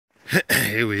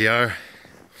Here we are,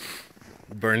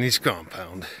 Bernie's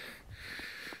compound.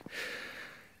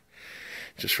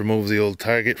 Just removed the old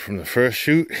target from the first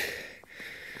shoot.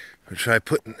 We'll try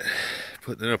putting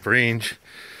it up range.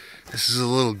 This is a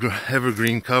little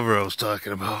evergreen cover I was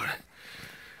talking about.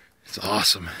 It's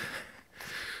awesome.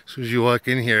 As soon as you walk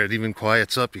in here, it even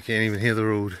quiets up. You can't even hear the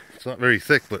road. It's not very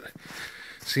thick, but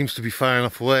it seems to be far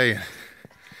enough away.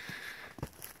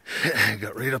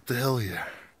 Got right up the hill here.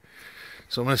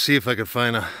 So I'm going to see if I could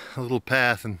find a little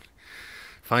path and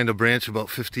find a branch about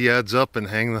 50 yards up and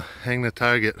hang the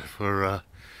target for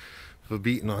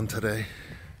beating on today.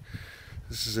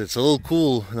 It's a little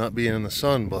cool not being in the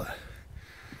sun, but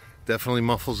definitely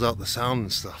muffles out the sound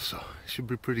and stuff, so it should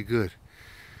be pretty good.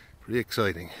 Pretty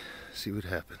exciting. See what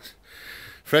happens.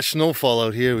 Fresh snowfall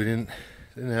out here. We didn't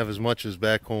have as much as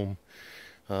back home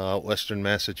out western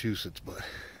Massachusetts, but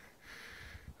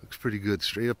looks pretty good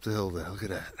straight up the hill there. Look at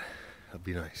that. That'd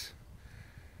be nice.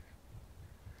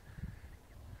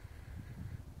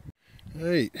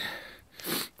 Alright,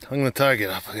 hung the target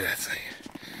up. Look at that thing.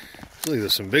 Looks like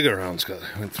there's some bigger rounds. I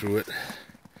went through it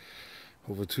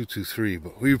over 223,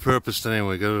 but we repurposed it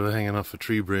anyway. Got it hanging off a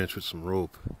tree branch with some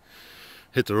rope.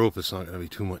 Hit the rope, it's not going to be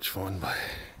too much fun, but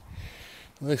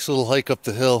nice little hike up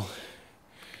the hill.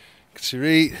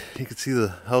 You can see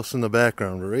the house in the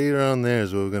background, but right around there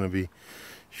is where we're going to be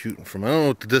shooting from. I don't know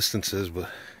what the distance is, but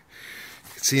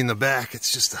you can see in the back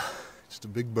it's just a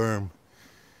big berm.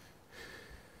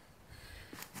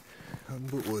 Nothing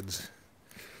but woods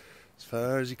as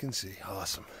far as you can see.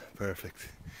 Awesome, perfect.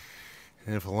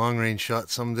 And if a long range shot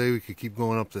someday, we could keep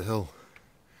going up the hill.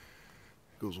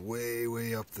 It goes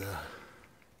way up there.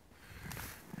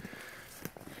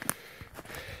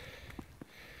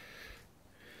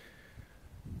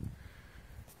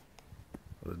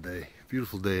 What a day.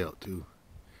 Beautiful day out too.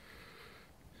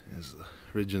 There's the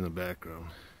ridge in the background.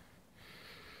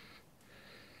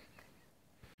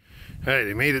 Alright,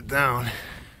 they made it down.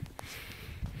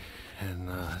 And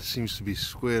it seems to be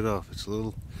squared off. It's a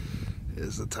little,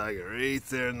 there's the tiger right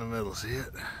there in the middle. See it?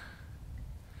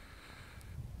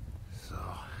 So,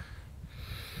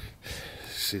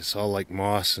 see, it's all like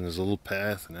moss and there's a little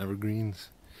path and evergreens.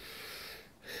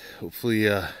 Hopefully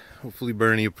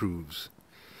Bernie approves.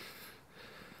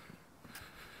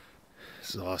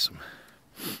 This is awesome.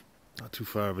 Not too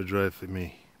far of a drive for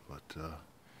me, but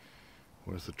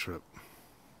worth a trip.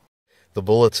 The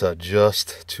bullets are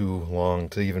just too long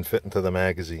to even fit into the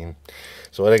magazine.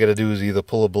 So what I gotta do is either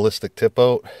pull a ballistic tip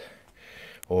out,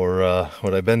 or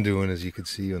what I've been doing, as you can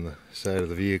see on the side of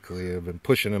the vehicle here, I've been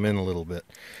pushing them in a little bit.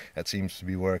 That seems to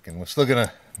be working. We're still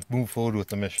gonna move forward with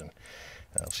the mission.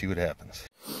 I'll see what happens.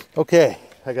 Okay,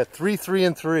 I got 3, 3,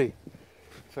 and 3.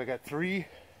 So I got 3.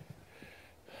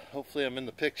 Hopefully I'm in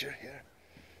the picture here.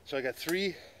 So I got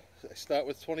 3. I start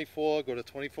with 24, go to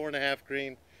 24.5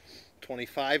 green,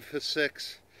 25 for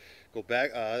 6, go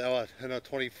back,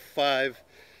 25.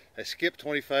 I skip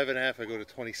 25.5, I go to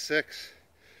 26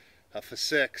 for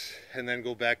 6, and then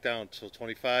go back down. So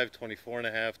 25,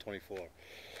 24.5, 24.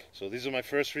 So these are my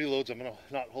first reloads. I'm going to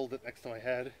not hold it next to my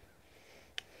head.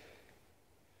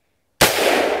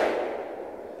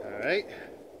 Alright.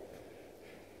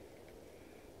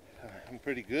 I'm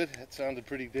pretty good. That sounded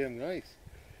pretty damn nice,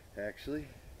 actually.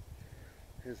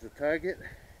 Here's the target.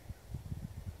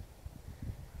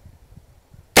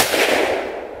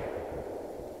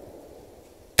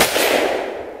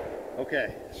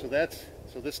 Okay, so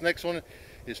this next one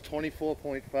is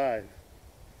 24.5.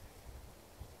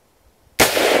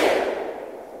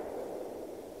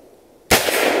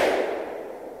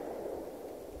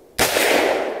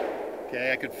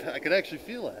 Okay, I could actually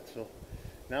feel that. So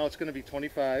now it's going to be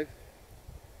 25.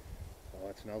 Oh,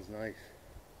 it smells nice.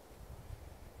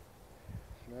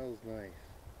 Smells nice.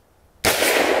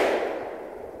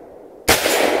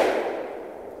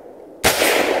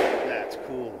 That's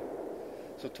cool.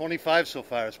 So 25 so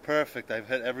far is perfect. I've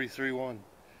hit every one,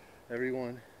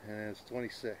 and it's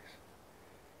 26.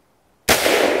 Oh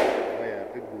yeah,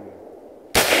 big boom.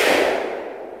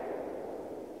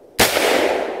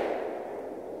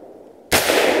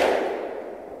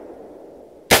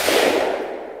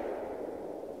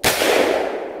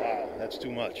 Wow, that's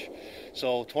too much.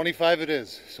 So 25 it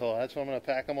is. So that's what I'm going to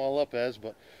pack them all up as,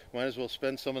 but might as well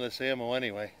spend some of this ammo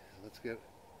anyway. Let's go.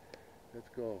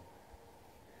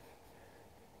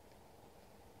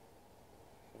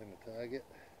 Find the target.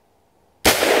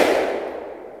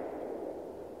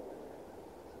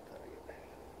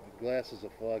 My glasses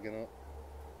are fogging up.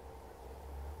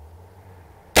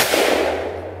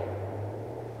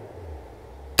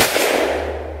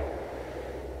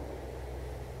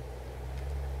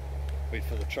 Wait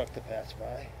for the truck to pass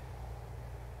by.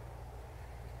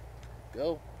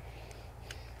 Go.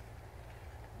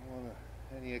 I don't want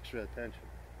any extra attention.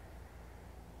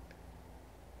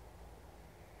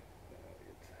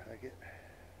 Target.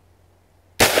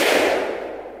 If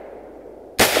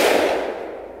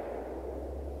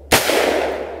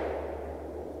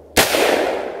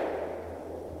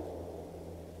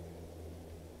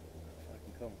I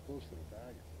can come close to the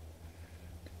target.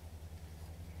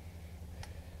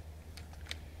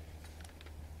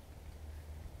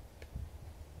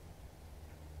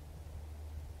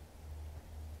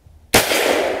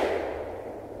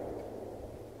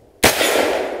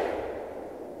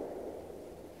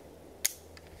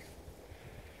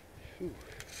 Whew.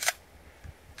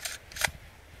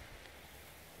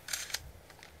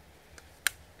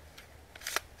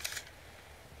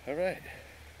 All right.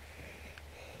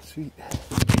 Sweet.